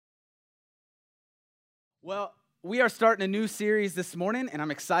Well, we are starting a new series this morning, and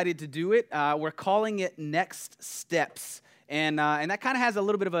I'm excited to do it. We're calling it Next Steps, and that kind of has a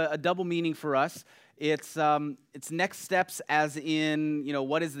little bit of a double meaning for us. It's next steps, as in,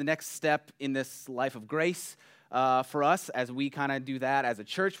 what is the next step in this life of grace for us as we kind of do that as a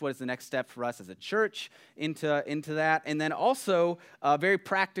church? What is the next step for us as a church into that? And then also, very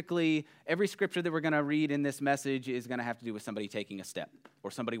practically, every scripture that we're going to read in this message is going to have to do with somebody taking a step, or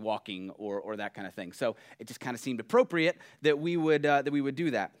somebody walking, or that kind of thing. So it just kind of seemed appropriate that we would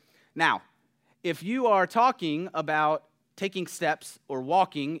do that. Now, if you are talking about taking steps or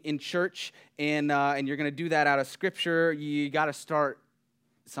walking in church, and you're going to do that out of Scripture, you got to start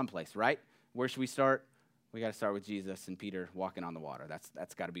someplace, right? Where should we start? We got to start with Jesus and Peter walking on the water.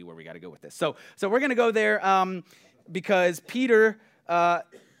 That's got to be where we got to go with this. So we're going to go there because Peter.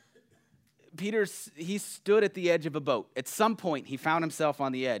 He stood at the edge of a boat. At some point, he found himself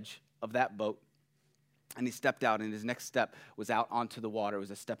on the edge of that boat, and he stepped out, and his next step was out onto the water. It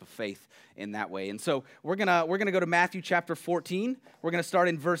was a step of faith in that way. And so we're gonna go to Matthew chapter 14. We're going to start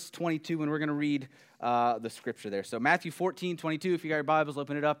in verse 22, and we're going to read the scripture there. So Matthew 14, 22, if you got your Bibles,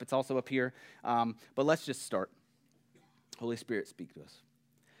 open it up. It's also up here. But let's just start. Holy Spirit, speak to us.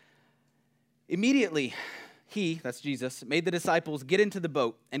 Immediately, he, that's Jesus, made the disciples get into the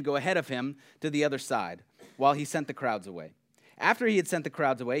boat and go ahead of him to the other side while he sent the crowds away. After he had sent the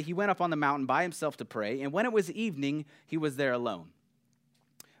crowds away, he went up on the mountain by himself to pray, and when it was evening, he was there alone.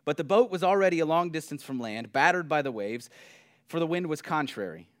 But the boat was already a long distance from land, battered by the waves, for the wind was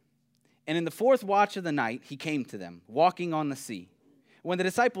contrary. And in the fourth watch of the night, he came to them, walking on the sea. When the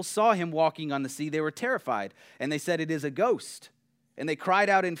disciples saw him walking on the sea, they were terrified, and they said, "It is a ghost." And they cried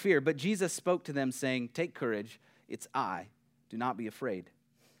out in fear, but Jesus spoke to them, saying, "Take courage, it's I. Do not be afraid."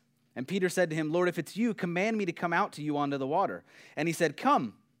 And Peter said to him, "Lord, if it's you, command me to come out to you onto the water." And he said,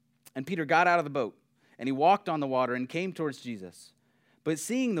 "Come." And Peter got out of the boat, and he walked on the water and came towards Jesus. But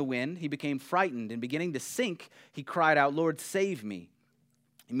seeing the wind, he became frightened, and beginning to sink, he cried out, "Lord, save me."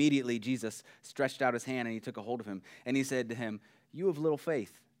 Immediately Jesus stretched out his hand, and he took a hold of him. And he said to him, "You of little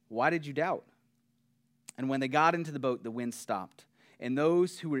faith, why did you doubt?" And when they got into the boat, the wind stopped. And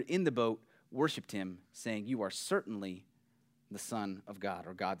those who were in the boat worshiped him, saying, "You are certainly the Son of God,"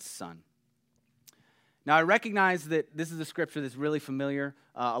 or God's Son. Now, I recognize that this is a scripture that's really familiar.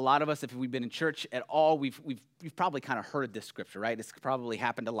 A lot of us, if we've been in church at all, we've probably kind of heard this scripture, right? It's probably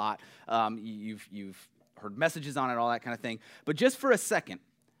happened a lot. You've heard messages on it, all that kind of thing. But just for a second,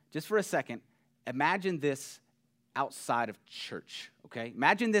 imagine this outside of church, okay?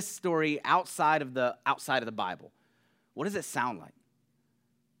 Imagine this story outside of the Bible. What does it sound like?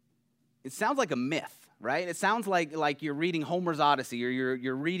 It sounds like a myth, right? It sounds like you're reading Homer's Odyssey, or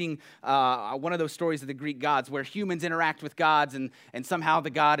you're reading one of those stories of the Greek gods where humans interact with gods, and somehow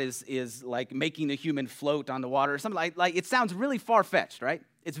the god is like making the human float on the water, or something like it sounds really far-fetched, right?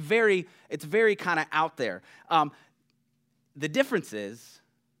 It's very kind of out there. The difference is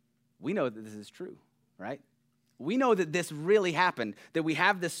we know that this is true, right? We know that this really happened, that we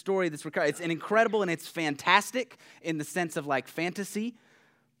have this story that's recorded. It's incredible and it's fantastic in the sense of like fantasy,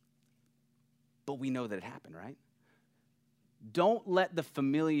 but we know that it happened, right? Don't let the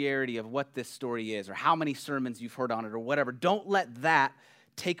familiarity of what this story is, or how many sermons you've heard on it, or whatever, don't let that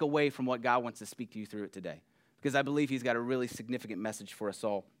take away from what God wants to speak to you through it today, because I believe he's got a really significant message for us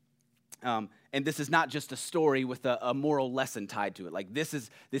all. And this is not just a story with a moral lesson tied to it. Like this is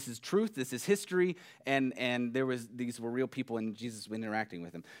truth, this is history, and these were real people, and Jesus was interacting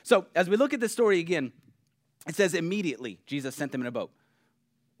with them. So as we look at this story again, it says immediately Jesus sent them in a boat.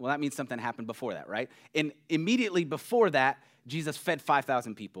 Well, that means something happened before that, right? And immediately before that, Jesus fed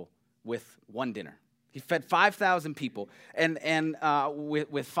 5,000 people with one dinner. He fed 5,000 people and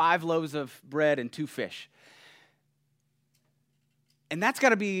with 5 loaves of bread and 2 fish. And that's got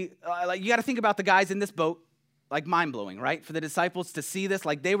to be, you got to think about the guys in this boat, like mind-blowing, right? For the disciples to see this,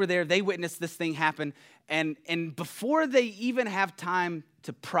 like they were there, they witnessed this thing happen. And before they even have time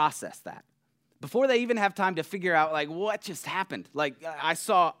to process that, before they even have time to figure out, like, what just happened? Like, I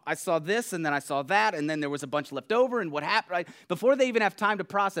saw this, and then I saw that, and then there was a bunch left over, and what happened, right? Before they even have time to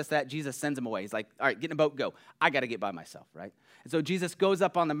process that, Jesus sends them away. He's like, all right, get in a boat, go. I got to get by myself, right? And so Jesus goes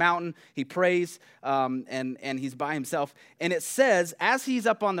up on the mountain, he prays, and he's by himself. And it says, as he's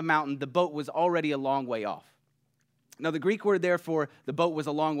up on the mountain, the boat was already a long way off. Now, the Greek word there for the boat was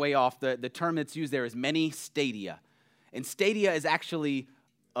a long way off, the term that's used there is many stadia. And stadia is actually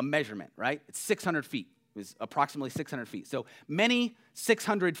a measurement, right? It's 600 feet. It was approximately 600 feet. So many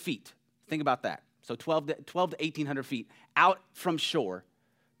 600 feet. Think about that. So 12 to 1,800 feet out from shore,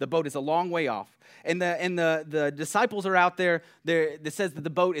 The boat is a long way off. And the disciples are out there. It says that the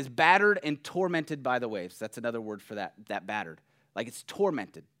boat is battered and tormented by the waves. That's another word for that battered. Like it's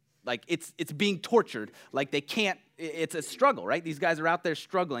tormented. Like it's being tortured. Like they can't, it's a struggle, right? These guys are out there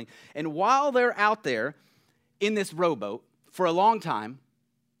struggling. And while they're out there in this rowboat for a long time,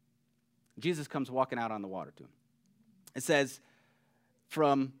 Jesus comes walking out on the water to him. It says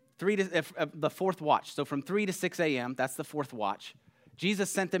from the fourth watch. So from 3 to 6 a.m., that's the fourth watch. Jesus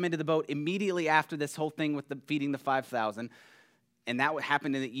sent them into the boat immediately after this whole thing with the feeding the 5,000. And that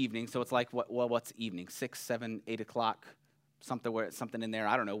happened in the evening. So it's like, what's evening? 6, 7, 8 o'clock, something in there.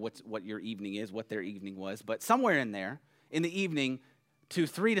 I don't know what your evening is, what their evening was. But somewhere in there, in the evening to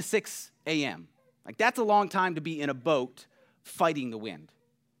 3 to 6 a.m. Like that's a long time to be in a boat fighting the wind.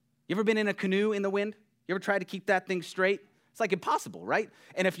 You ever been in a canoe in the wind? You ever tried to keep that thing straight? It's like impossible, right?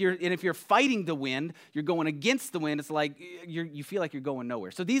 And if you're fighting the wind, you're going against the wind, it's like you feel like you're going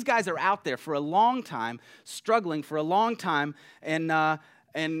nowhere. So these guys are out there for a long time, struggling for a long time, and all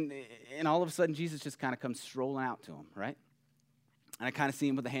of a sudden Jesus just kind of comes strolling out to them, right? And I kind of see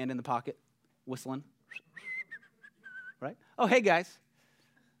him with a hand in the pocket, whistling, right? Oh, hey guys,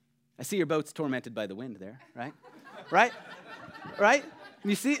 I see your boat's tormented by the wind there, right? Right?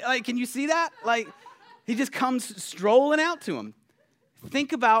 You see, like, can you see that? Like, he just comes strolling out to him.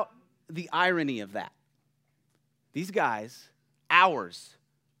 Think about the irony of that. These guys, hours,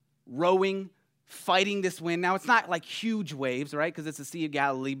 rowing, fighting this wind. Now, it's not like huge waves, right? Because it's the Sea of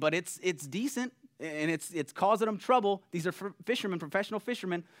Galilee, but it's decent, and it's causing them trouble. These are fishermen, professional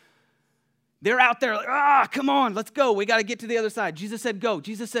fishermen. They're out there like, come on, let's go. We got to get to the other side. Jesus said go.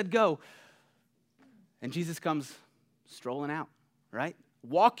 Jesus said go. And Jesus comes strolling out, right?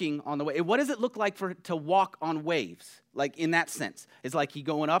 Walking on the wave. What does it look like to walk on waves? Like in that sense. Is like he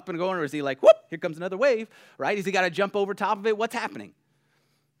going up and going, or is he like, whoop, here comes another wave, right? Is he got to jump over top of it? What's happening?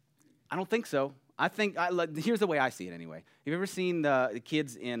 I don't think so. Here's the way I see it anyway. Have you ever seen the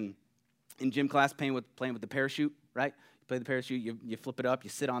kids in gym class playing with the parachute, right? You play the parachute, you flip it up, you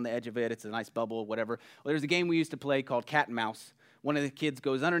sit on the edge of it, it's a nice bubble, whatever. Well, there's a game we used to play called cat and mouse. One of the kids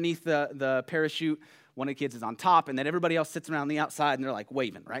goes underneath the parachute, one of the kids is on top, and then everybody else sits around the outside, and they're like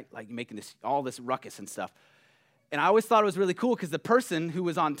waving, right? Like making all this ruckus and stuff. And I always thought it was really cool because the person who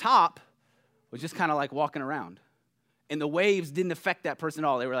was on top was just kind of like walking around. And the waves didn't affect that person at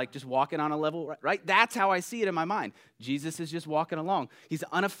all. They were like just walking on a level, right? That's how I see it in my mind. Jesus is just walking along. He's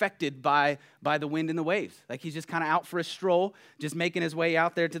unaffected by the wind and the waves. Like he's just kind of out for a stroll, just making his way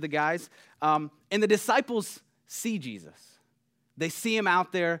out there to the guys. And the disciples see Jesus. They see him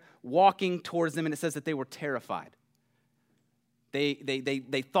out there walking towards them, and it says that they were terrified.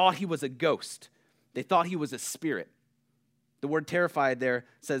 They thought he was a ghost. They thought he was a spirit. The word terrified there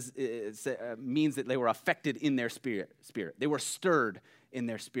means that they were affected in their spirit. They were stirred in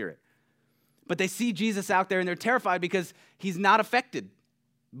their spirit. But they see Jesus out there, and they're terrified because he's not affected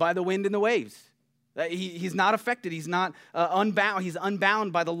by the wind and the waves. He's not affected. He's not unbound. He's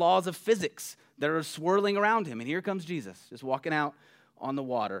unbound by the laws of physics that are swirling around him. And here comes Jesus, just walking out on the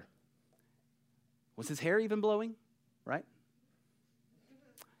water. Was his hair even blowing? Right?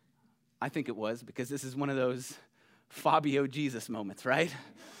 I think it was, because this is one of those Fabio Jesus moments, right?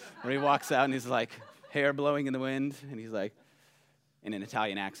 Where he walks out and he's like, hair blowing in the wind, and he's like, in an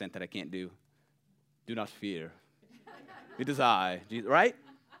Italian accent that I can't do, "Do not fear. It is I." Right?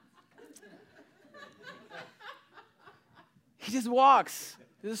 He just walks,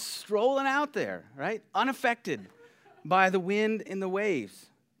 just strolling out there, right? Unaffected by the wind and the waves.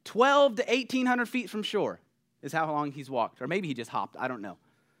 1,200 to 1,800 feet from shore is how long he's walked. Or maybe he just hopped, I don't know.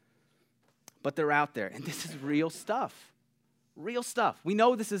 But they're out there, and this is real stuff. Real stuff. We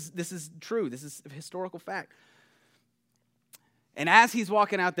know this is true. This is a historical fact. And as he's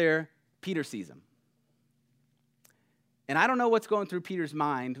walking out there, Peter sees him. And I don't know what's going through Peter's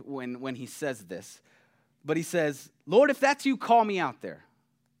mind when he says this, but he says, "Lord, if that's you, call me out there."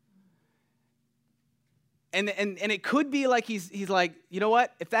 And it could be like he's like, you know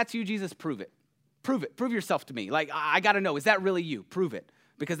what? If that's you, Jesus, prove it. Prove it. Prove yourself to me. Like, I got to know, is that really you? Prove it.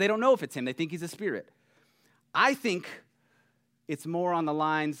 Because they don't know if it's him. They think he's a spirit. I think it's more on the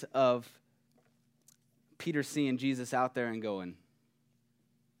lines of Peter seeing Jesus out there and going,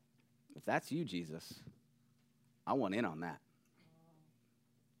 if that's you, Jesus, I want in on that.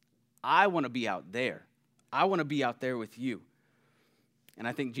 I want to be out there. I want to be out there with you. And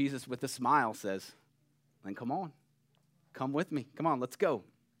I think Jesus, with a smile, says, then come on. Come with me. Come on, let's go.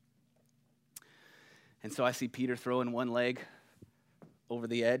 And so I see Peter throwing one leg over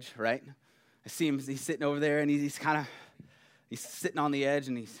the edge, right? I see him, he's sitting over there, and he's sitting on the edge,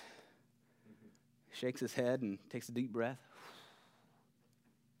 and he shakes his head and takes a deep breath.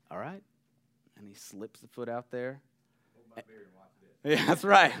 All right. And he slips the foot out there. Yeah, that's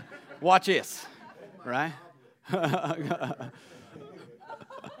right. Watch this, right?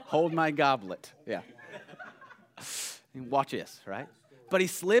 Hold my goblet. Yeah. And watch this, right? But he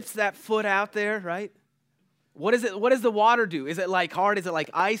slips that foot out there, right? What does the water do? Is it like hard? Is it like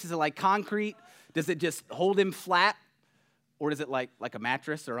ice? Is it like concrete? Does it just hold him flat? Or does it like a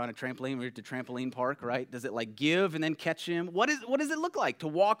mattress or on a trampoline? We're at the trampoline park, right? Does it like give and then catch him? What does it look like to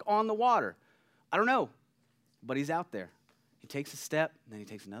walk on the water? I don't know. But he's out there. He takes a step, and then he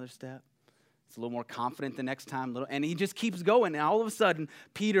takes another step. It's a little more confident the next time. And he just keeps going. And all of a sudden,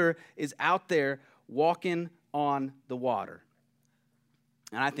 Peter is out there walking on the water.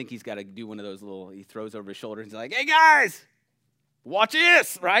 And I think he's got to do one of those he throws over his shoulder and he's like, hey, guys, watch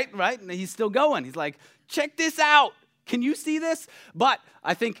this, right? And he's still going. He's like, check this out. Can you see this? But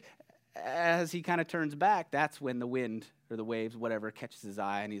I think as he kind of turns back, that's when the wind or the waves, whatever, catches his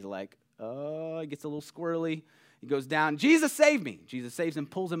eye. And he's like, oh, he gets a little squirrely. He goes down. Jesus, save me. Jesus saves him,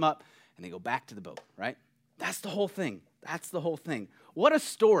 pulls him up, and they go back to the boat, right? That's the whole thing. That's the whole thing. What a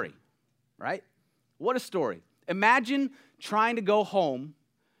story, right? What a story. Imagine trying to go home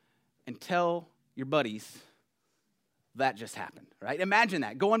and tell your buddies that just happened, right? Imagine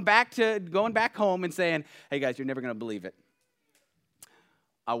that. Going back home and saying, hey, guys, you're never going to believe it.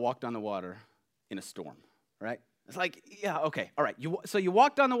 I walked on the water in a storm, right? It's like, yeah, okay, all right. So you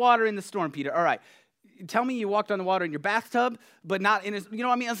walked on the water in the storm, Peter. All right. Tell me you walked on the water in your bathtub, but not in you know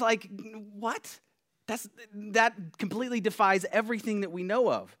what I mean? It's like, what? That completely defies everything that we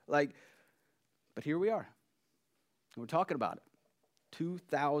know of. But here we are. We're talking about it.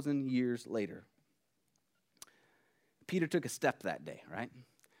 2,000 years later. Peter took a step that day, right?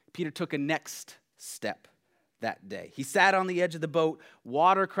 Peter took a next step that day. He sat on the edge of the boat,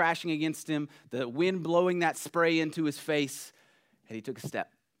 water crashing against him, the wind blowing that spray into his face, and he took a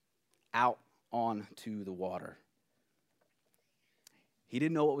step out onto the water. He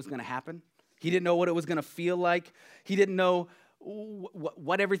didn't know what was going to happen. He didn't know what it was going to feel like. He didn't know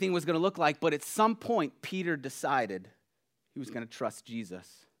what everything was going to look like, but at some point, Peter decided he was going to trust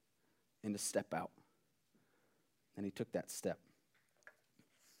Jesus and to step out. And he took that step.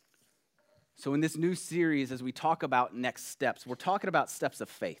 So in this new series, as we talk about next steps, we're talking about steps of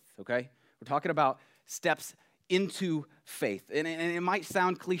faith, okay? We're talking about steps into faith. And it might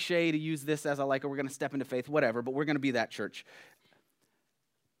sound cliche to use this as we're going to step into faith, whatever, but we're going to be that church.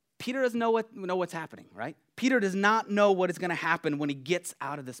 Peter doesn't know what's happening, right? Peter does not know what is going to happen when he gets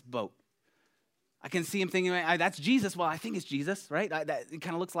out of this boat. I can see him thinking, that's Jesus. Well, I think it's Jesus, right? It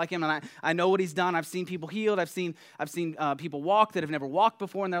kind of looks like him, and I know what he's done. I've seen people healed. I've seen people walk that have never walked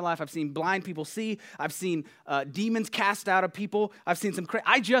before in their life. I've seen blind people see. I've seen demons cast out of people. I've seen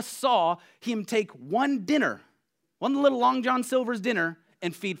I just saw him take one little Long John Silver's dinner,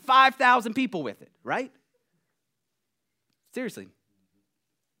 and feed 5,000 people with it, right? Seriously.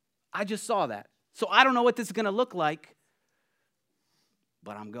 I just saw that. So I don't know what this is going to look like,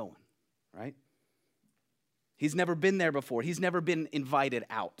 but I'm going, right? He's never been there before. He's never been invited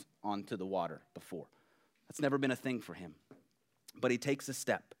out onto the water before. That's never been a thing for him. But he takes a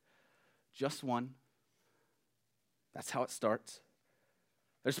step. Just one. That's how it starts.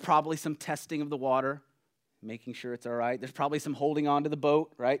 There's probably some testing of the water, making sure it's all right. There's probably some holding on to the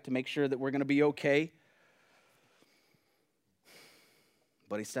boat, right, to make sure that we're going to be okay.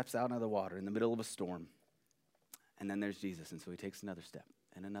 But he steps out into the water in the middle of a storm. And then there's Jesus. And so he takes another step,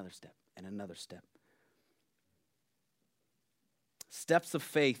 and another step, and another step. Steps of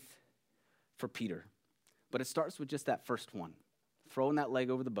faith for Peter. But it starts with just that first one, throwing that leg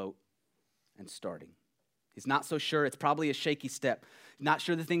over the boat and starting. He's not so sure. It's probably a shaky step. Not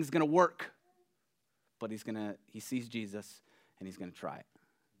sure the thing's going to work, but he sees Jesus, and he's going to try it.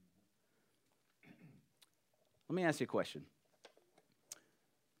 Let me ask you a question.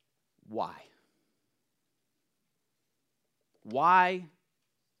 Why? Why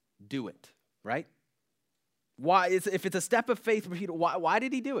do it, right? Why? If it's a step of faith for Peter, why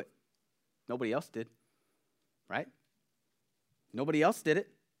did he do it? Nobody else did, right? Nobody else did it.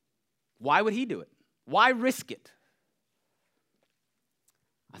 Why would he do it? Why risk it?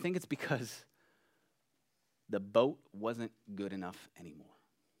 I think it's because the boat wasn't good enough anymore.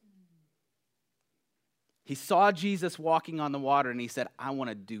 He saw Jesus walking on the water, and he said, I want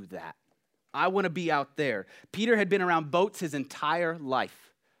to do that. I want to be out there. Peter had been around boats his entire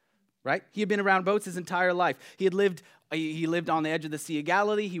life, right? He had been around boats his entire life. He lived on the edge of the Sea of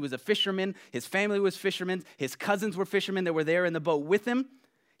Galilee. He was a fisherman. His family was fishermen. His cousins were fishermen that were there in the boat with him.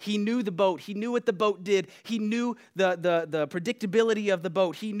 He knew the boat. He knew what the boat did. He knew the predictability of the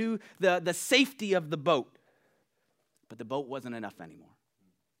boat. He knew the safety of the boat. But the boat wasn't enough anymore.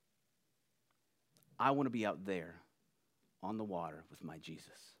 I want to be out there on the water with my Jesus.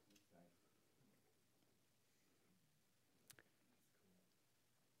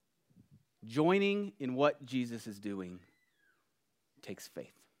 Joining in what Jesus is doing takes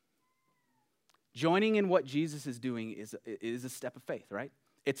faith. Joining in what Jesus is doing is a step of faith, right?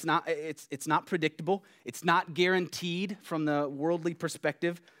 It's not predictable. It's not guaranteed from the worldly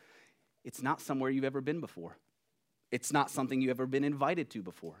perspective. It's not somewhere you've ever been before. It's not something you've ever been invited to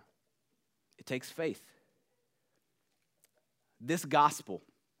before. It takes faith. This gospel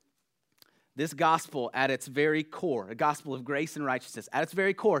at its very core, a gospel of grace and righteousness, at its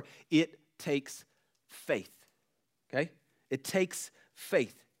very core, it takes faith, okay? It takes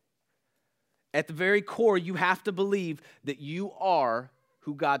faith. At the very core, you have to believe that you are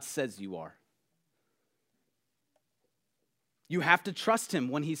who God says you are. You have to trust him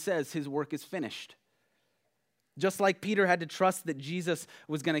when he says his work is finished. Just like Peter had to trust that Jesus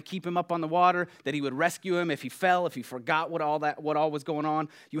was going to keep him up on the water, that he would rescue him if he fell, if he forgot what all was going on.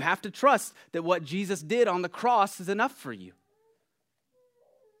 You have to trust that what Jesus did on the cross is enough for you.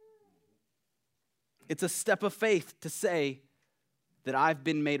 It's a step of faith to say that I've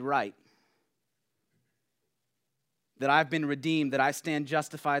been made right, that I've been redeemed, that I stand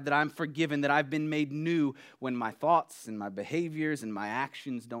justified, that I'm forgiven, that I've been made new when my thoughts and my behaviors and my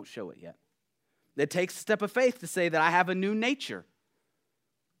actions don't show it yet. It takes a step of faith to say that I have a new nature,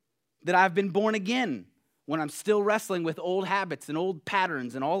 that I've been born again when I'm still wrestling with old habits and old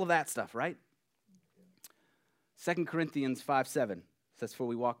patterns and all of that stuff, right? 2 Corinthians 5:7 says, "For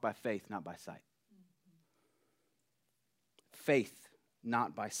we walk by faith, not by sight." Faith,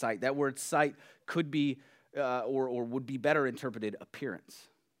 not by sight. That word sight could be, or would be better interpreted, appearance.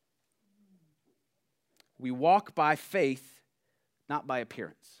 We walk by faith, not by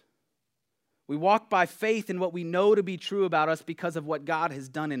appearance. We walk by faith in what we know to be true about us because of what God has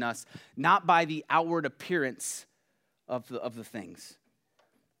done in us, not by the outward appearance of the things.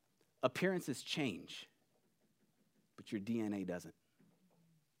 Appearances change, but your DNA doesn't.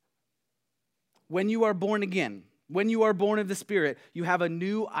 When you are born again, when you are born of the Spirit, you have a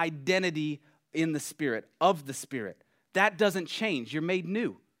new identity in the Spirit, of the Spirit. That doesn't change. You're made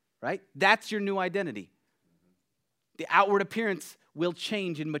new, right? That's your new identity. The outward appearance will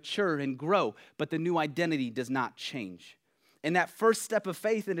change and mature and grow, but the new identity does not change. And that first step of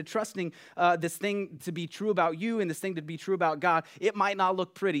faith into trusting this thing to be true about you and this thing to be true about God, it might not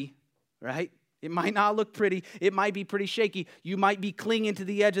look pretty, right? It might not look pretty. It might be pretty shaky. You might be clinging to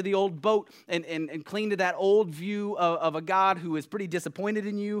the edge of the old boat and cling to that old view of a God who is pretty disappointed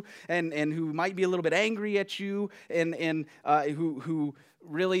in you and who might be a little bit angry at you and who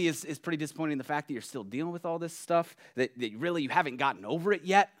really is pretty disappointed in the fact that you're still dealing with all this stuff, that really you haven't gotten over it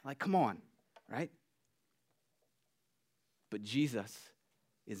yet. Like, come on, right? But Jesus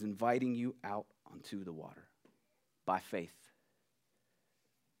is inviting you out onto the water by faith.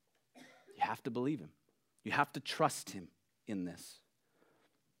 You have to believe him. You have to trust him in this.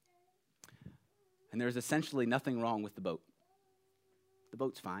 And there's essentially nothing wrong with the boat. The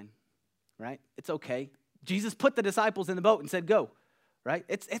boat's fine, right? It's okay. Jesus put the disciples in the boat and said, go, right?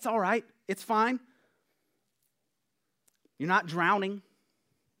 It's all right. It's fine. You're not drowning,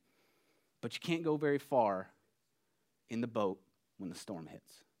 but you can't go very far in the boat when the storm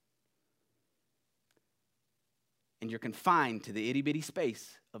hits. And you're confined to the itty-bitty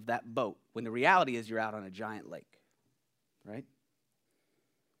space of that boat when the reality is you're out on a giant lake, right?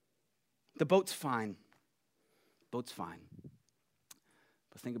 The boat's fine. Boat's fine.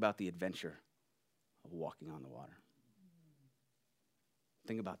 But think about the adventure of walking on the water.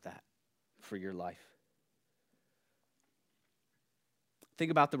 Think about that for your life.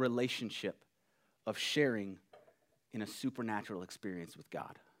 Think about the relationship of sharing in a supernatural experience with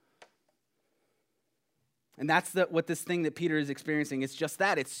God. And that's what this thing that Peter is experiencing. It's just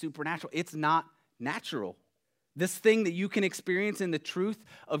that. It's supernatural. It's not natural. This thing that you can experience in the truth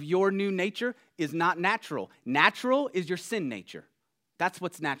of your new nature is not natural. Natural is your sin nature. That's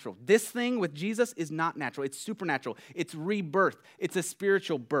what's natural. This thing with Jesus is not natural. It's supernatural. It's rebirth. It's a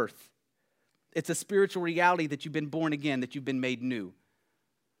spiritual birth. It's a spiritual reality that you've been born again, that you've been made new.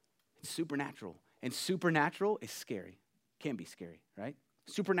 It's supernatural. And supernatural is scary. Can be scary, right?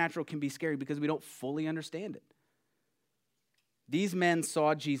 Supernatural can be scary because we don't fully understand it. These men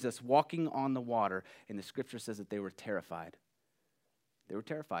saw Jesus walking on the water, and the scripture says that they were terrified. They were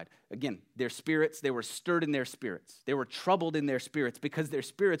terrified. Again, their spirits, they were stirred in their spirits. They were troubled in their spirits because their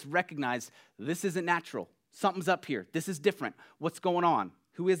spirits recognized this isn't natural. Something's up here. This is different. What's going on?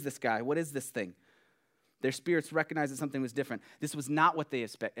 Who is this guy? What is this thing? Their spirits recognized that something was different. This was not what they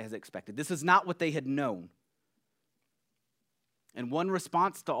had expected. This is not what they had known. And one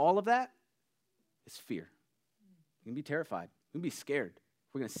response to all of that is fear. You can be terrified. You can be scared.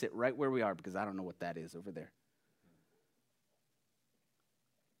 We're going to sit right where we are because I don't know what that is over there.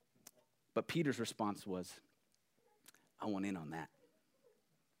 But Peter's response was, I want in on that.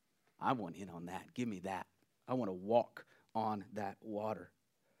 I want in on that. Give me that. I want to walk on that water.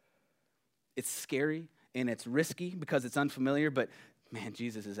 It's scary and it's risky because it's unfamiliar, but man,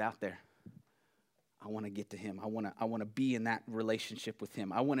 Jesus is out there. I want to get to him. I want to be in that relationship with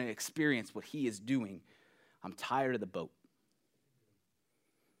him. I want to experience what he is doing. I'm tired of the boat.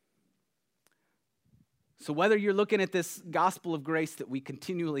 So whether you're looking at this gospel of grace that we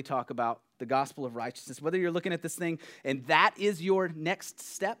continually talk about, the gospel of righteousness, whether you're looking at this thing and that is your next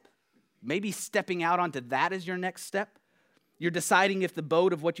step, maybe stepping out onto that is your next step. You're deciding if the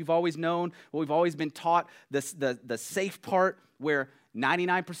boat of what you've always known, what we've always been taught, the safe part where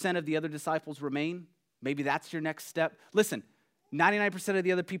 99% of the other disciples remain, maybe that's your next step. Listen, 99% of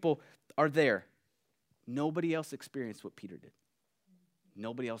the other people are there. Nobody else experienced what Peter did.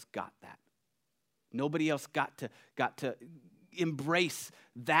 Nobody else got that. Nobody else got to embrace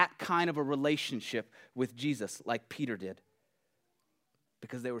that kind of a relationship with Jesus like Peter did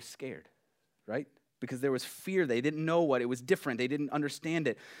because they were scared, right? Because there was fear. They didn't know what. It was different. They didn't understand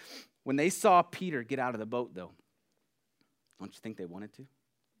it. When they saw Peter get out of the boat, though, don't you think they wanted to?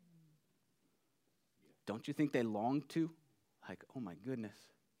 Don't you think they longed to? Like, oh my goodness.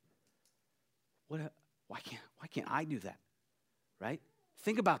 Why can't I do that? Right?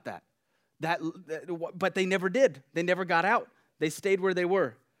 Think about that. But they never did. They never got out. They stayed where they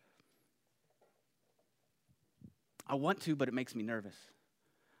were. I want to, but it makes me nervous.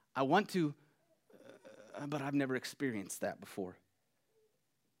 I want to, but I've never experienced that before.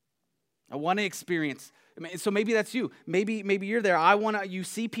 I want to experience. So maybe that's you. Maybe you're there. You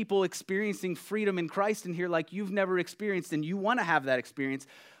see people experiencing freedom in Christ in here like you've never experienced, and you want to have that experience,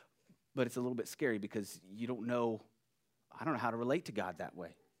 but it's a little bit scary because you don't know. I don't know how to relate to God that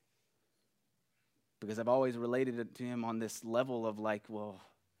way. Because I've always related it to him on this level of like, well,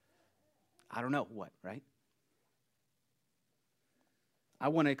 I don't know what, right? I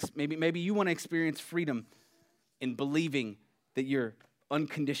want to maybe you want to experience freedom in believing that you're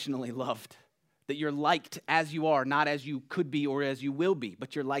unconditionally loved, that you're liked as you are, not as you could be or as you will be,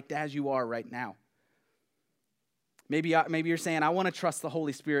 but you're liked as you are right now. Maybe you're saying, I want to trust the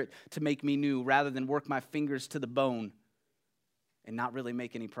Holy Spirit to make me new rather than work my fingers to the bone and not really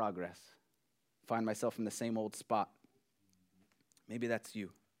make any progress. Find myself in the same old spot. Maybe that's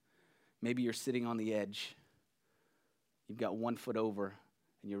you. Maybe you're sitting on the edge. You've got 1 foot over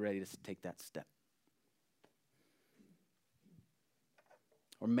and you're ready to take that step.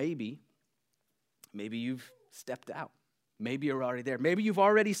 Or maybe you've stepped out. Maybe you're already there. Maybe you've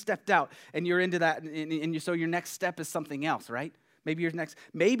already stepped out and you're into that, so your next step is something else, right?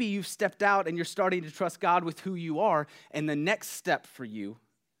 Maybe you've stepped out and you're starting to trust God with who you are, and the next step for you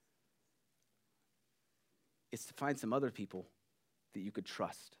is to find some other people that you could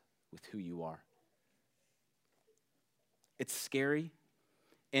trust with who you are. It's scary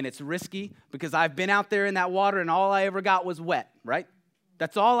and it's risky because I've been out there in that water and all I ever got was wet, right?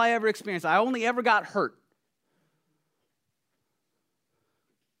 That's all I ever experienced. I only ever got hurt.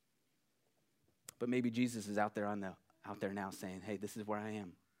 But maybe Jesus is out there now saying, hey, this is where I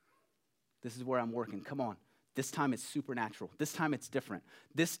am. This is where I'm working. Come on. This time it's supernatural. This time it's different.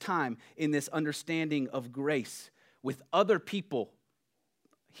 This time in this understanding of grace with other people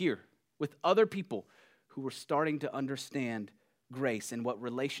here, with other people who were starting to understand grace and what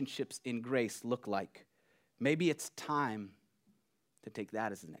relationships in grace look like. Maybe it's time to take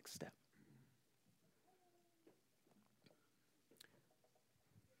that as the next step.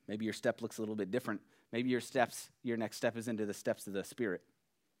 Maybe your step looks a little bit different. Maybe your next step is into the steps of the Spirit,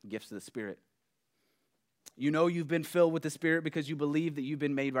 gifts of the Spirit. You know you've been filled with the Spirit because you believe that you've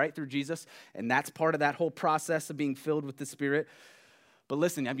been made right through Jesus, and that's part of that whole process of being filled with the Spirit. But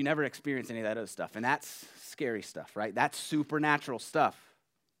listen, have you never experienced any of that other stuff? And that's scary stuff, right? That's supernatural stuff,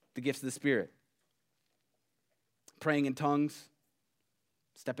 the gifts of the Spirit. Praying in tongues,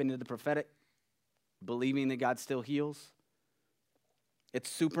 stepping into the prophetic, believing that God still heals. It's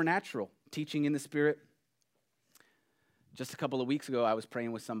supernatural, teaching in the Spirit. Just a couple of weeks ago, I was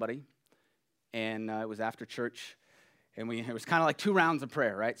praying with somebody, and it was after church, and it was kind of like 2 rounds of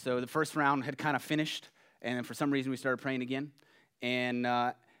prayer, right? So the first round had kind of finished, and then for some reason we started praying again. And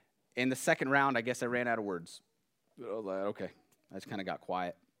in the second round, I guess I ran out of words. Okay, I just kind of got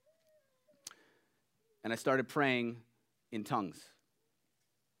quiet. And I started praying in tongues.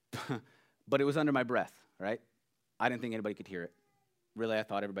 But it was under my breath, right? I didn't think anybody could hear it. Really, I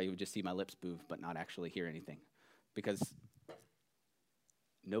thought everybody would just see my lips move, but not actually hear anything. Because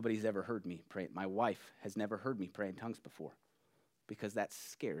nobody's ever heard me pray. My wife has never heard me pray in tongues before because that's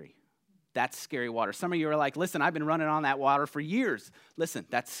scary. That's scary water. Some of you are like, listen, I've been running on that water for years. Listen,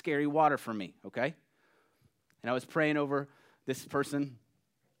 that's scary water for me, okay? And I was praying over this person,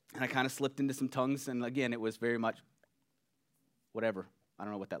 and I kind of slipped into some tongues, and again, it was very much whatever. I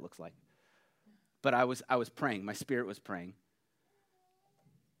don't know what that looks like. But I was praying. My spirit was praying.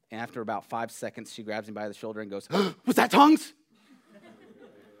 And after about 5 seconds, she grabs me by the shoulder and goes, was that tongues?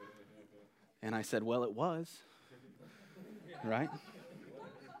 And I said, well, it was. Right?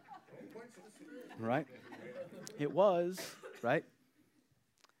 Right? It was, right?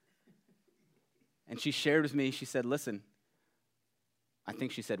 And she shared with me, she said, listen, I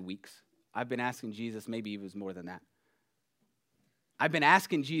think she said weeks. I've been asking Jesus, maybe it was more than that. I've been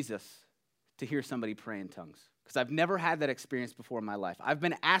asking Jesus to hear somebody pray in tongues because I've never had that experience before in my life. I've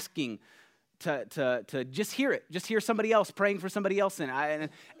been asking to just hear it, just hear somebody else praying for somebody else. And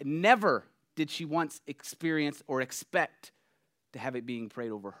never did she once experience or expect to have it being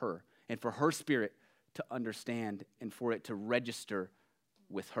prayed over her and for her spirit to understand and for it to register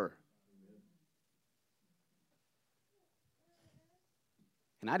with her.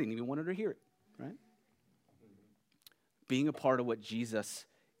 And I didn't even want her to hear it, right? Being a part of what Jesus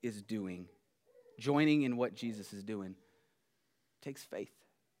is doing, joining in what Jesus is doing, takes faith.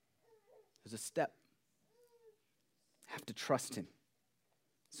 There's a step. Have to trust him.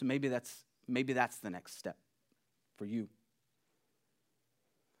 So maybe that's the next step for you.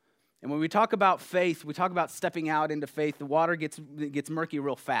 And when we talk about faith, we talk about stepping out into faith, the water gets murky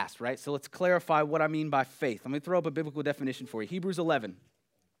real fast, right? So let's clarify what I mean by faith. I'm going to throw up a biblical definition for you. Hebrews 11,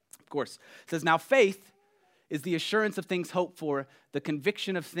 of course, says, now faith is the assurance of things hoped for, the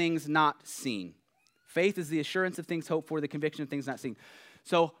conviction of things not seen. Faith is the assurance of things hoped for, the conviction of things not seen.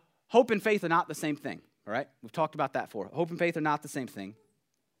 So hope and faith are not the same thing, all right? We've talked about that before. Hope and faith are not the same thing.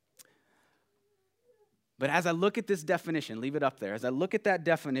 But as I look at this definition, leave it up there. As I look at that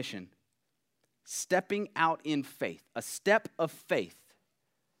definition, stepping out in faith, a step of faith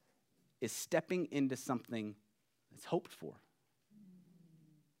is stepping into something that's hoped for.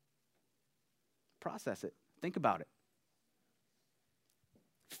 Process it. Think about it.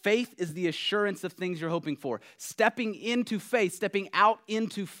 Faith is the assurance of things you're hoping for. Stepping into faith, stepping out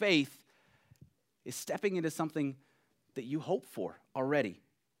into faith is stepping into something that you hope for already,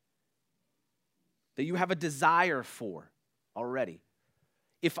 that you have a desire for already.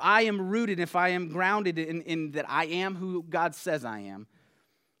 If I am rooted, if I am grounded in that I am who God says I am,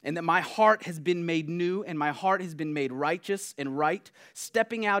 and that my heart has been made new and my heart has been made righteous and right,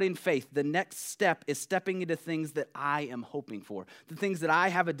 stepping out in faith, the next step is stepping into things that I am hoping for, the things that I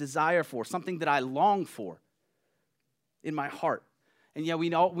have a desire for, something that I long for in my heart. And yeah, we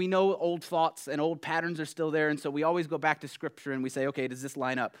know old thoughts and old patterns are still there, and so we always go back to Scripture and we say, okay, does this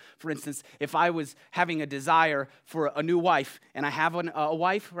line up? For instance, if I was having a desire for a new wife and I have a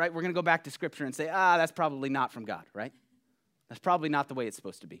wife, right, we're going to go back to Scripture and say, that's probably not from God, right? That's probably not the way it's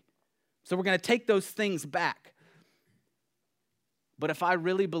supposed to be. So we're going to take those things back. But if I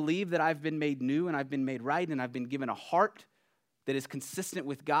really believe that I've been made new and I've been made right and I've been given a heart that is consistent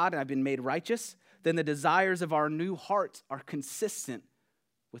with God and I've been made righteous, then the desires of our new hearts are consistent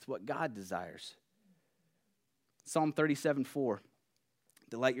with what God desires. Psalm 37:4,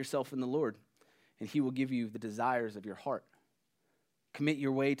 delight yourself in the Lord, and he will give you the desires of your heart. Commit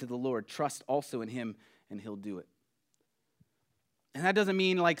your way to the Lord. Trust also in him, and he'll do it. And that doesn't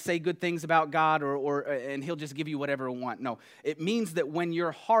mean like say good things about God and he'll just give you whatever you want. No, it means that when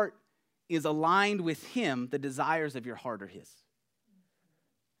your heart is aligned with him, the desires of your heart are his.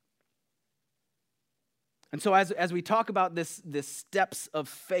 And so as we talk about this steps of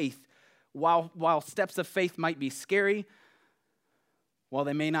faith, while steps of faith might be scary, while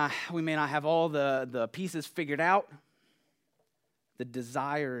we may not have all the pieces figured out, the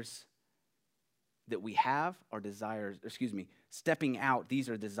desires that we have are stepping out, these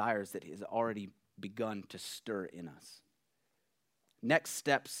are desires that has already begun to stir in us. Next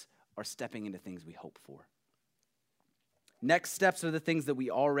steps are stepping into things we hope for. Next steps are the things that we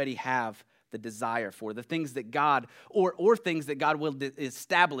already have the desire for, the things that God, or things that God will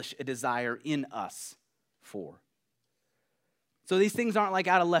establish a desire in us for. So these things aren't like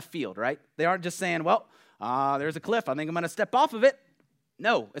out of left field, right? They aren't just saying, well, there's a cliff, I think I'm going to step off of it.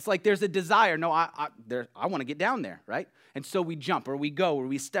 No, it's like there's a desire. No, I want to get down there, right? And so we jump or we go or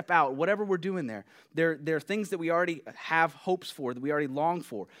we step out, whatever we're doing there. There are things that we already have hopes for, that we already long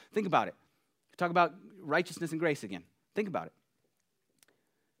for. Think about it. Talk about righteousness and grace again. Think about it.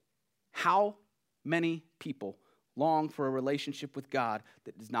 How many people long for a relationship with God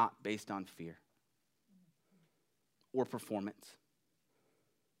that is not based on fear or performance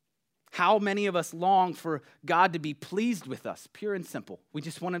How many of us long for God to be pleased with us? Pure and simple. We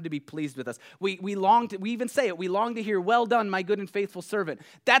just want him to be pleased with us. We even say it. We long to hear, well done, my good and faithful servant.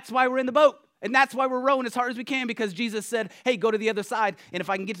 That's why we're in the boat. And that's why we're rowing as hard as we can, because Jesus said, hey, go to the other side. And if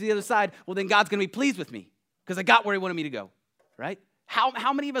I can get to the other side, well, then God's going to be pleased with me because I got where he wanted me to go, right?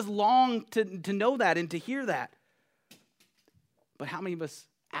 How many of us long to know that and to hear that? But how many of us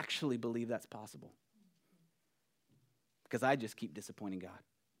actually believe that's possible? Because I just keep disappointing God.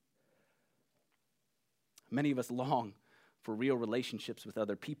 Many of us long for real relationships with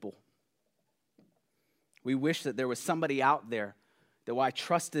other people. We wish that there was somebody out there that I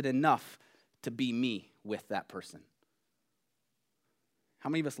trusted enough to be me with that person. How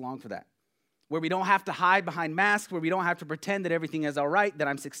many of us long for that? Where we don't have to hide behind masks, where we don't have to pretend that everything is all right, that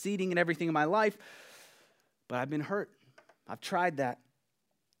I'm succeeding in everything in my life. But I've been hurt. I've tried that.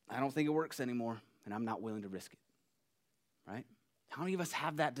 I don't think it works anymore, and I'm not willing to risk it. Right? How many of us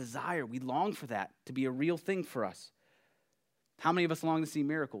have that desire? We long for that to be a real thing for us. How many of us long to see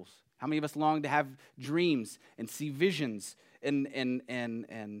miracles? How many of us long to have dreams and see visions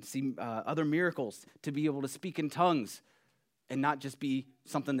and see other miracles, to be able to speak in tongues and not just be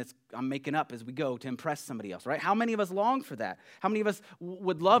something that's I'm making up as we go to impress somebody else, right? How many of us long for that? How many of us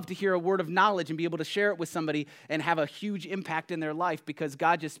would love to hear a word of knowledge and be able to share it with somebody and have a huge impact in their life because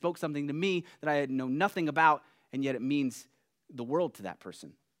God just spoke something to me that I know nothing about, and yet it means the world to that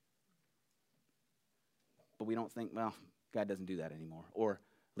person? But we don't think, well, God doesn't do that anymore, or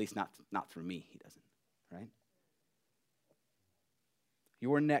at least not through me, he doesn't, right?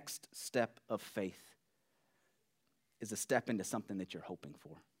 Your next step of faith is a step into something that you're hoping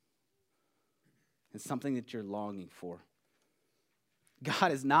for and something that you're longing for.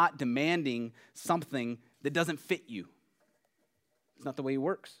 God is not demanding something that doesn't fit you. It's not the way he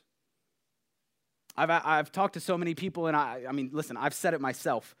works. I've talked to so many people, and I mean, listen, I've said it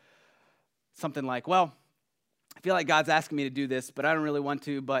myself. Something like, well, I feel like God's asking me to do this, but I don't really want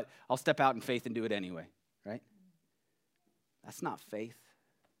to, but I'll step out in faith and do it anyway, right? That's not faith.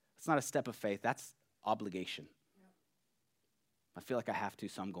 That's not a step of faith. That's obligation. I feel like I have to,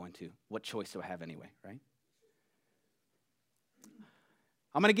 so I'm going to. What choice do I have anyway, right?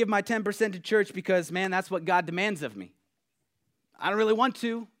 I'm going to give my 10% to church because, man, that's what God demands of me. I don't really want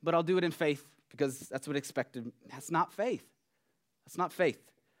to, but I'll do it in faith because that's what expected. That's not faith. That's not faith.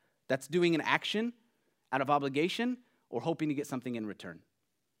 That's doing an action out of obligation or hoping to get something in return.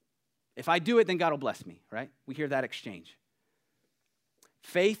 If I do it, then God will bless me, right? We hear that exchange.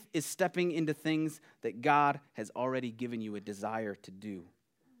 Faith is stepping into things that God has already given you a desire to do.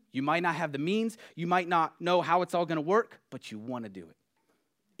 You might not have the means, you might not know how it's all going to work, but you want to do it.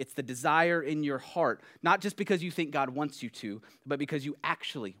 It's the desire in your heart, not just because you think God wants you to, but because you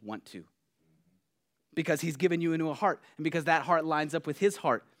actually want to. Because he's given you a new heart, and because that heart lines up with his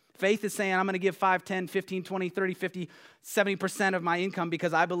heart. Faith is saying, I'm going to give 5, 10, 15, 20, 30, 50, 70% of my income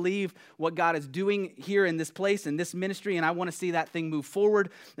because I believe what God is doing here in this place, in this ministry, and I want to see that thing move forward.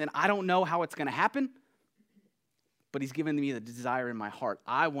 And I don't know how it's going to happen, but he's given me the desire in my heart.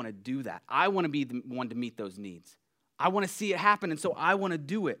 I want to do that. I want to be the one to meet those needs. I want to see it happen, and so I want to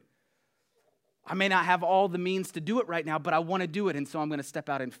do it. I may not have all the means to do it right now, but I want to do it, and so I'm going to step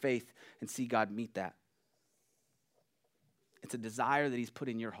out in faith and see God meet that. It's a desire that he's put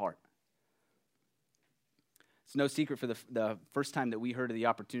in your heart. It's no secret for the first time that we heard of the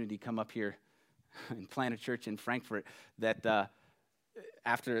opportunity to come up here and plant a church in Frankfurt, that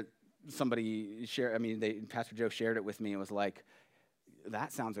after somebody shared, Pastor Joe shared it with me, and was like,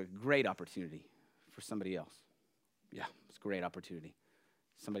 that sounds like a great opportunity for somebody else. Yeah, it's a great opportunity.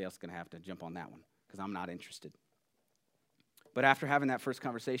 Somebody else is going to have to jump on that one because I'm not interested. But after having that first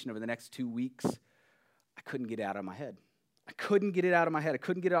conversation over the next 2 weeks, I couldn't get it out of my head. I couldn't get it out of my head.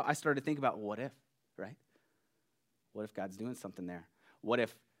 I started to think about what if, right? What if God's doing something there? What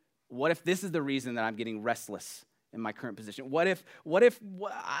if this is the reason that I'm getting restless in my current position? What if,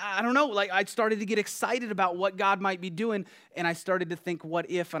 I don't know, like I started to get excited about what God might be doing, and I started to think, what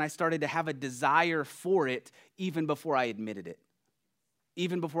if, and I started to have a desire for it even before I admitted it.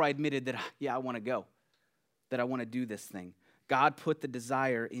 Even before I admitted that, yeah, I want to go, that I want to do this thing. God put the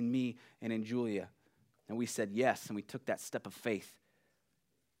desire in me and in Julia. And we said yes, and we took that step of faith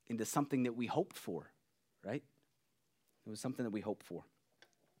into something that we hoped for, right? It was something that we hoped for.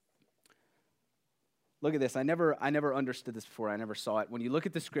 Look at this. I never understood this before. I never saw it. When you look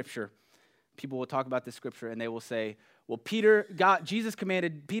at the scripture, people will talk about the scripture, and they will say, well, Jesus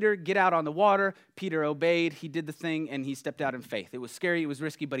commanded Peter, get out on the water. Peter obeyed. He did the thing, and he stepped out in faith. It was scary. It was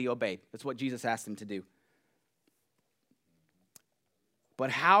risky, but he obeyed. That's what Jesus asked him to do.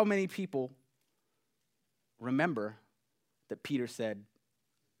 But how many people remember that Peter said,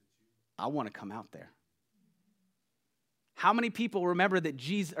 I want to come out there. How many people remember that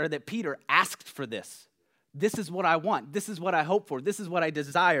that Peter asked for this? This is what I want. This is what I hope for. This is what I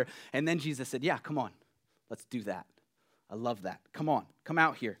desire. And then Jesus said, yeah, come on. Let's do that. I love that. Come on. Come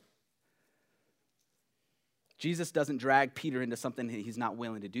out here. Jesus doesn't drag Peter into something that he's not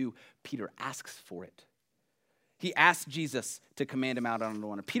willing to do. Peter asks for it. He asked Jesus to command him out on the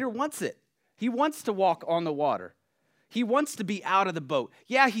water. Peter wants it. He wants to walk on the water. He wants to be out of the boat.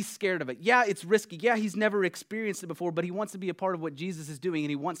 Yeah, he's scared of it. Yeah, it's risky. Yeah, he's never experienced it before, but he wants to be a part of what Jesus is doing, and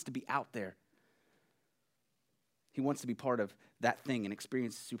he wants to be out there. He wants to be part of that thing and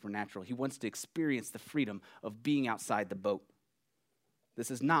experience the supernatural. He wants to experience the freedom of being outside the boat.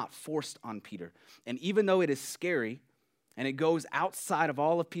 This is not forced on Peter. And even though it is scary, and it goes outside of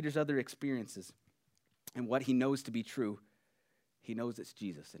all of Peter's other experiences and what he knows to be true, he knows it's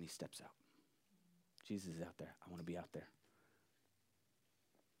Jesus, and he steps out. Jesus is out there. I want to be out there.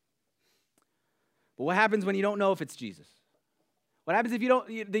 But what happens when you don't know if it's Jesus? What happens if you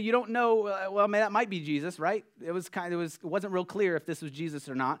don't know, well, man, that might be Jesus, right? It wasn't real clear if this was Jesus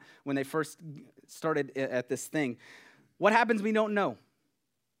or not when they first started at this thing. What happens when you don't know?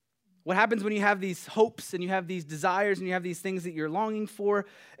 What happens when you have these hopes and you have these desires and you have these things that you're longing for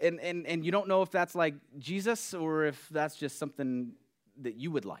and you don't know if that's like Jesus or if that's just something that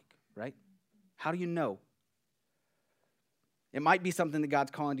you would like, right? How do you know? It might be something that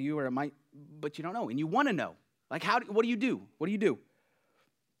God's calling to you, or it might, but you don't know, and you want to know. Like, what do you do? What do you do?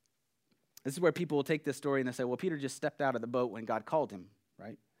 This is where people will take this story and they say, well, Peter just stepped out of the boat when God called him,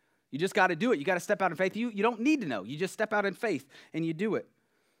 right? You just got to do it. You got to step out in faith. You don't need to know. You just step out in faith and you do it.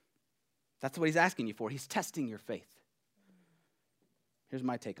 That's what he's asking you for. He's testing your faith. Here's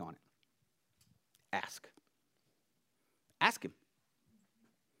my take on it. Ask. Ask him.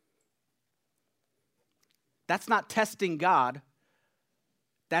 That's not testing God.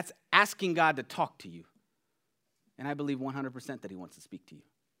 That's asking God to talk to you. And I believe 100% that he wants to speak to you,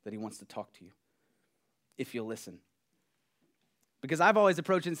 that he wants to talk to you, if you'll listen. Because I've always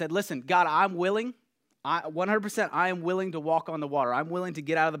approached it and said, listen, God, I'm willing. 100% I am willing to walk on the water. I'm willing to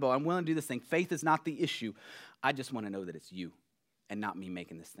get out of the boat. I'm willing to do this thing. Faith is not the issue. I just want to know that it's you and not me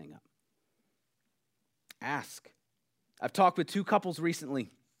making this thing up. Ask. I've talked with 2 couples recently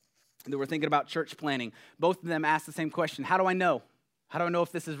that were thinking about church planning. Both of them asked the same question. How do I know? How do I know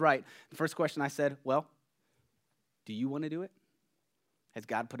if this is right? The first question I said, well, do you want to do it? Has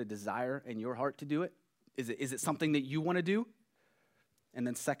God put a desire in your heart to do it? Is it something that you want to do? And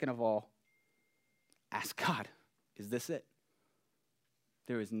then second of all, ask God, is this it?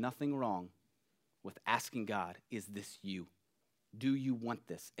 There is nothing wrong with asking God, is this you? Do you want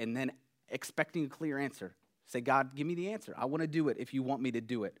this? And then expecting a clear answer. Say, God, give me the answer. I want to do it if you want me to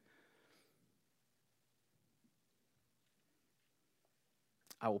do it.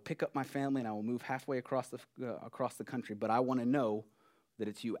 I will pick up my family and I will move halfway across the country, but I want to know that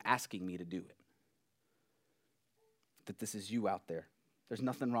it's you asking me to do it. That this is you out there. There's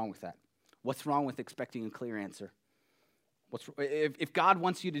nothing wrong with that. What's wrong with expecting a clear answer? If God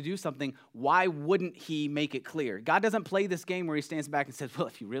wants you to do something, why wouldn't he make it clear? God doesn't play this game where he stands back and says, well,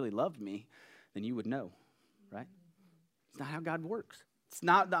 if you really loved me, then you would know, right? It's not how God works. It's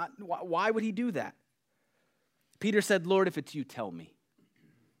not why would he do that? Peter said, Lord, if it's you, tell me.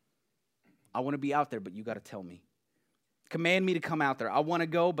 I want to be out there, but you got to tell me. Command me to come out there. I want to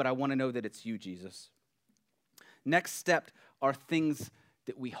go, but I want to know that it's you, Jesus. Next step are things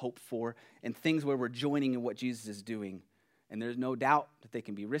that we hope for and things where we're joining in what Jesus is doing. And there's no doubt that they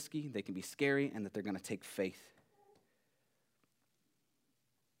can be risky, they can be scary, and that they're going to take faith.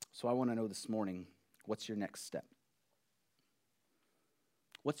 So I want to know this morning, what's your next step?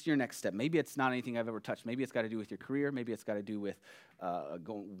 What's your next step? Maybe it's not anything I've ever touched. Maybe it's got to do with your career. Maybe it's got to do with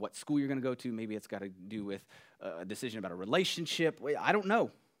what school you're going to go to. Maybe it's got to do with a decision about a relationship. I don't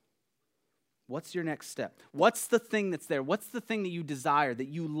know. What's your next step? What's the thing that's there? What's the thing that you desire, that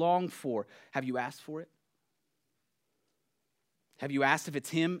you long for? Have you asked for it? Have you asked if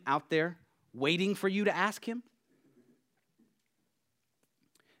it's him out there waiting for you to ask him?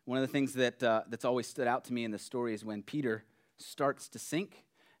 One of the things that's always stood out to me in the story is when Peter starts to sink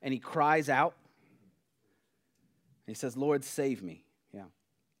and he cries out. He says, Lord, save me. Yeah.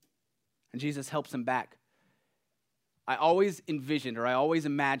 And Jesus helps him back. I always envisioned, or I always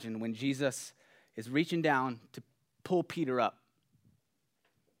imagined when Jesus is reaching down to pull Peter up,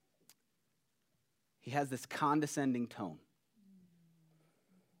 he has this condescending tone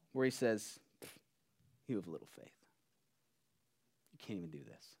where he says, you have little faith. You can't even do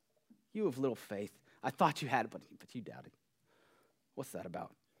this. You have little faith. I thought you had it, but you doubted. What's that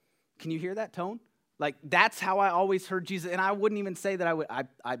about? Can you hear that tone? Like, that's how I always heard Jesus. And I wouldn't even say that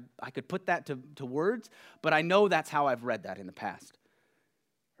I could put that to words, but I know that's how I've read that in the past,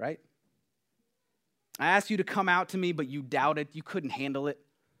 right? I asked you to come out to me, but you doubted. You couldn't handle it.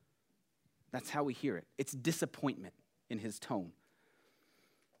 That's how we hear it. It's disappointment in his tone.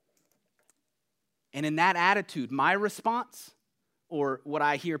 And in that attitude, my response, or what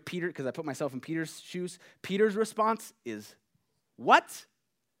I hear Peter, because I put myself in Peter's shoes, Peter's response is, what?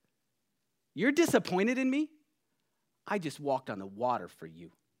 You're disappointed in me? I just walked on the water for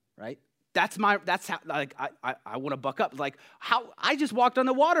you, right? That's how, like, I want to buck up. Like, how? I just walked on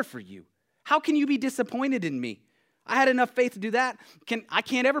the water for you. How can you be disappointed in me? I had enough faith to do that. I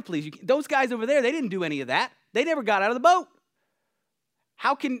can't ever please you. Those guys over there, they didn't do any of that. They never got out of the boat.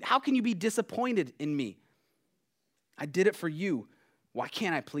 How can you be disappointed in me? I did it for you. Why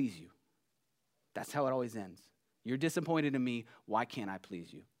can't I please you? That's how it always ends. You're disappointed in me. Why can't I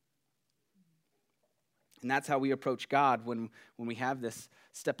please you? And that's how we approach God when we have this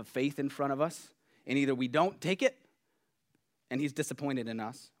step of faith in front of us. And either we don't take it, and he's disappointed in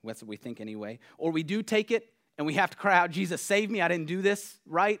us. That's what we think anyway. Or we do take it, and we have to cry out, Jesus, save me. I didn't do this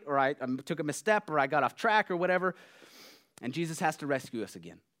right, or I took a misstep, or I got off track, or whatever. And Jesus has to rescue us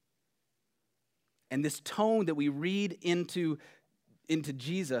again. And this tone that we read into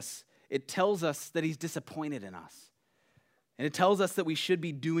Jesus, it tells us that he's disappointed in us. And it tells us that we should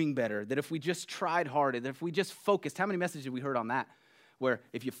be doing better, that if we just tried harder, that if we just focused. How many messages have we heard on that? Where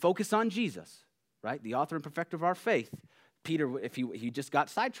if you focus on Jesus, right, the author and perfecter of our faith, Peter, if he just got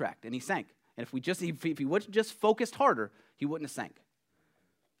sidetracked and he sank. And if he would just focused harder, he wouldn't have sank.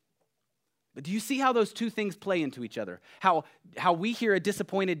 But do you see how those two things play into each other? How we hear a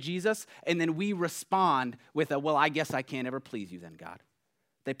disappointed Jesus, and then we respond with well, I guess I can't ever please you then, God.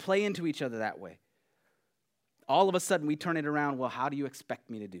 They play into each other that way. All of a sudden, we turn it around, well, how do you expect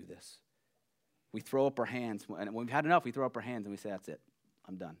me to do this? We throw up our hands, and when we've had enough, we throw up our hands and we say, that's it.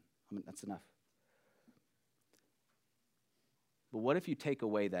 I'm done. That's enough. But what if you take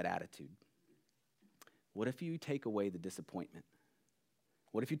away that attitude? What if you take away the disappointment?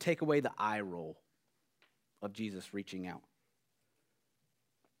 What if you take away the eye roll of Jesus reaching out?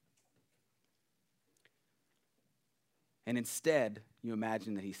 And instead, you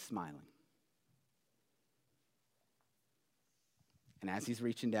imagine that he's smiling. And as he's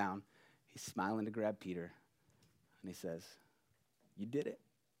reaching down, he's smiling to grab Peter. And he says, you did it.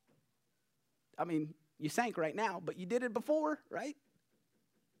 I mean, you sank right now, but you did it before, right?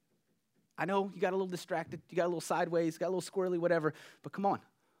 I know you got a little distracted, you got a little sideways, got a little squirrely, whatever, but come on,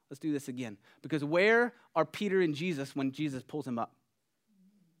 let's do this again. Because where are Peter and Jesus when Jesus pulls him up?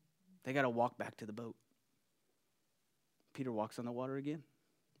 They got to walk back to the boat. Peter walks on the water again.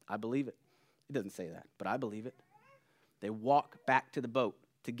 I believe it. It doesn't say that, but I believe it. They walk back to the boat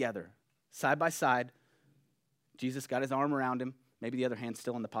together, side by side. Jesus got his arm around him. Maybe the other hand's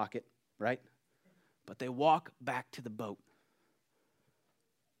still in the pocket, right? But they walk back to the boat.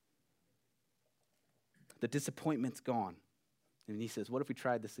 The disappointment's gone. And he says, what if we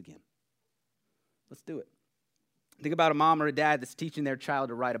tried this again? Let's do it. Think about a mom or a dad that's teaching their child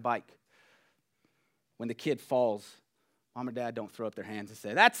to ride a bike. When the kid falls, mom or dad don't throw up their hands and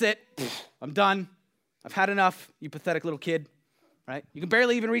say, that's it, I'm done. I've had enough, you pathetic little kid, right? You can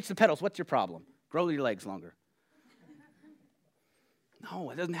barely even reach the pedals. What's your problem? Grow your legs longer.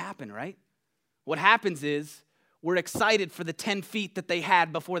 No, it doesn't happen, right? What happens is we're excited for the 10 feet that they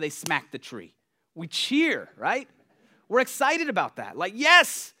had before they smacked the tree. We cheer, right? We're excited about that. Like,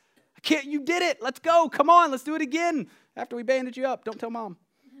 yes, you did it. Let's go. Come on, let's do it again. After we bandage you up, don't tell mom,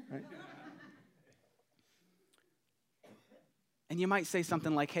 right? And you might say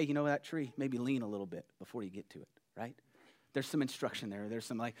something like, hey, you know that tree? Maybe lean a little bit before you get to it, right? There's some instruction there. There's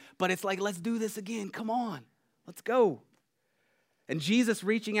some but it's like, let's do this again. Come on, let's go. And Jesus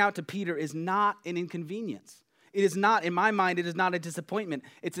reaching out to Peter is not an inconvenience. It is not, in my mind, it is not a disappointment.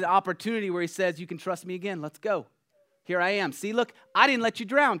 It's an opportunity where he says, you can trust me again. Let's go. Here I am. See, look, I didn't let you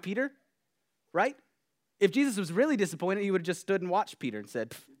drown, Peter, right? If Jesus was really disappointed, he would have just stood and watched Peter and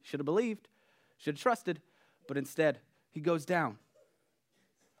said, should have believed, should have trusted. But instead, he goes down.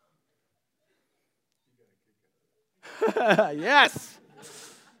 Yes.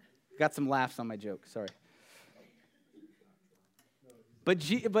 Got some laughs on my joke. Sorry.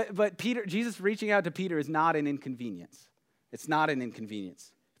 But Peter, Jesus reaching out to Peter is not an inconvenience. It's not an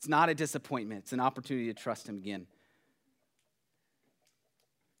inconvenience. It's not a disappointment. It's an opportunity to trust him again.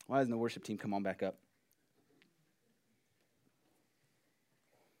 Why doesn't the worship team come on back up?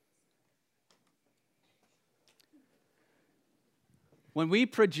 When we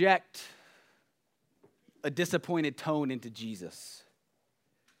project a disappointed tone into Jesus,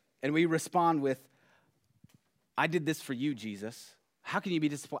 and we respond with, I did this for you, Jesus. How can you be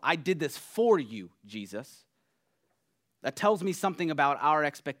disappointed? I did this for you, Jesus. That tells me something about our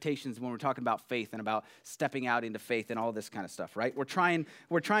expectations when we're talking about faith and about stepping out into faith and all this kind of stuff, right? We're trying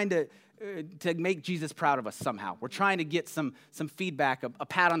to make Jesus proud of us somehow. We're trying to get some feedback, a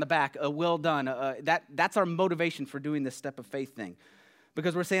pat on the back, a well done. That's our motivation for doing this step of faith thing.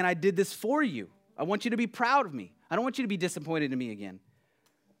 Because we're saying, I did this for you. I want you to be proud of me. I don't want you to be disappointed in me again.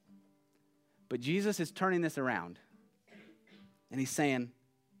 But Jesus is turning this around. And he's saying,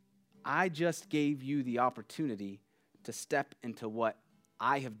 I just gave you the opportunity to step into what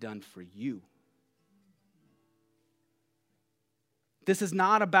I have done for you. This is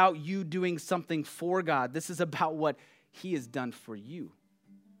not about you doing something for God. This is about what he has done for you.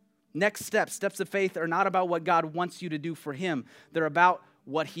 Next steps of faith are not about what God wants you to do for him. They're about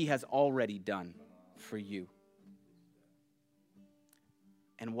what he has already done for you.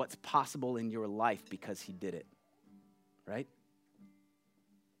 And what's possible in your life because he did it, right?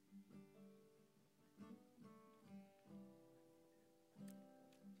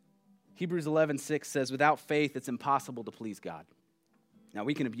 Hebrews 11:6 says, without faith, it's impossible to please God. Now,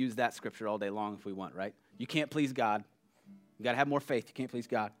 we can abuse that scripture all day long if we want, right? You can't please God. You got to have more faith. You can't please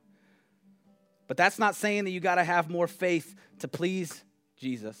God. But that's not saying that you got to have more faith to please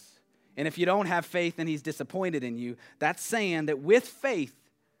Jesus. And if you don't have faith and he's disappointed in you, that's saying that with faith,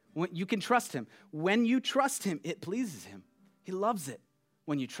 you can trust him. When you trust him, it pleases him. He loves it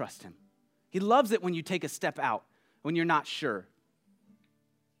when you trust him. He loves it when you take a step out, when you're not sure.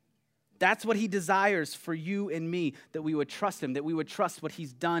 That's what he desires for you and me, that we would trust him, that we would trust what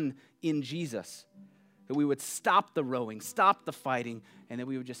he's done in Jesus, that we would stop the rowing, stop the fighting, and that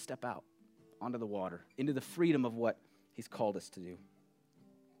we would just step out onto the water, into the freedom of what he's called us to do.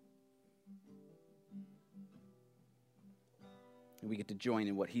 And we get to join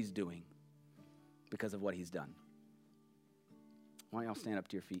in what he's doing because of what he's done. Why don't y'all stand up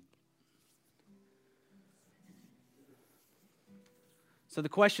to your feet? So the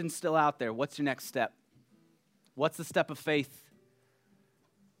question's still out there. What's your next step? What's the step of faith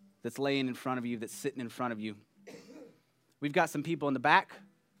that's laying in front of you, that's sitting in front of you? We've got some people in the back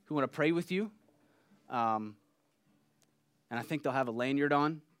who want to pray with you. And I think they'll have a lanyard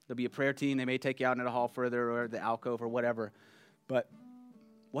on. There'll be a prayer team. They may take you out into the hall further or the alcove or whatever. But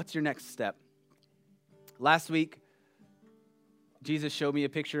what's your next step? Last week, Jesus showed me a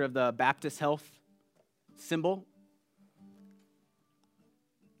picture of the Baptist Health symbol.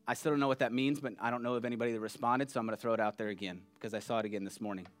 I still don't know what that means, but I don't know of anybody that responded, so I'm going to throw it out there again because I saw it again this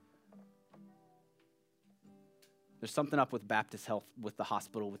morning. There's something up with Baptist Health, with the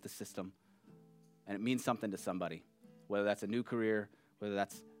hospital, with the system, and it means something to somebody, whether that's a new career, whether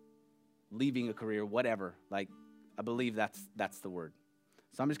that's leaving a career, whatever. Like, I believe that's the word.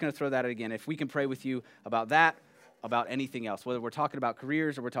 So I'm just going to throw that again. If we can pray with you about that, about anything else, whether we're talking about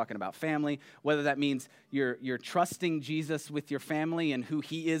careers or we're talking about family, whether that means you're trusting Jesus with your family and who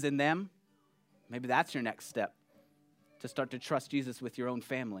he is in them, maybe that's your next step, to start to trust Jesus with your own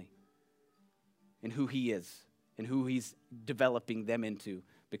family and who he is and who he's developing them into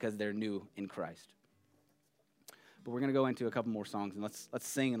because they're new in Christ. But we're going to go into a couple more songs, and let's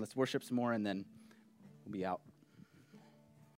sing and let's worship some more, and then we'll be out.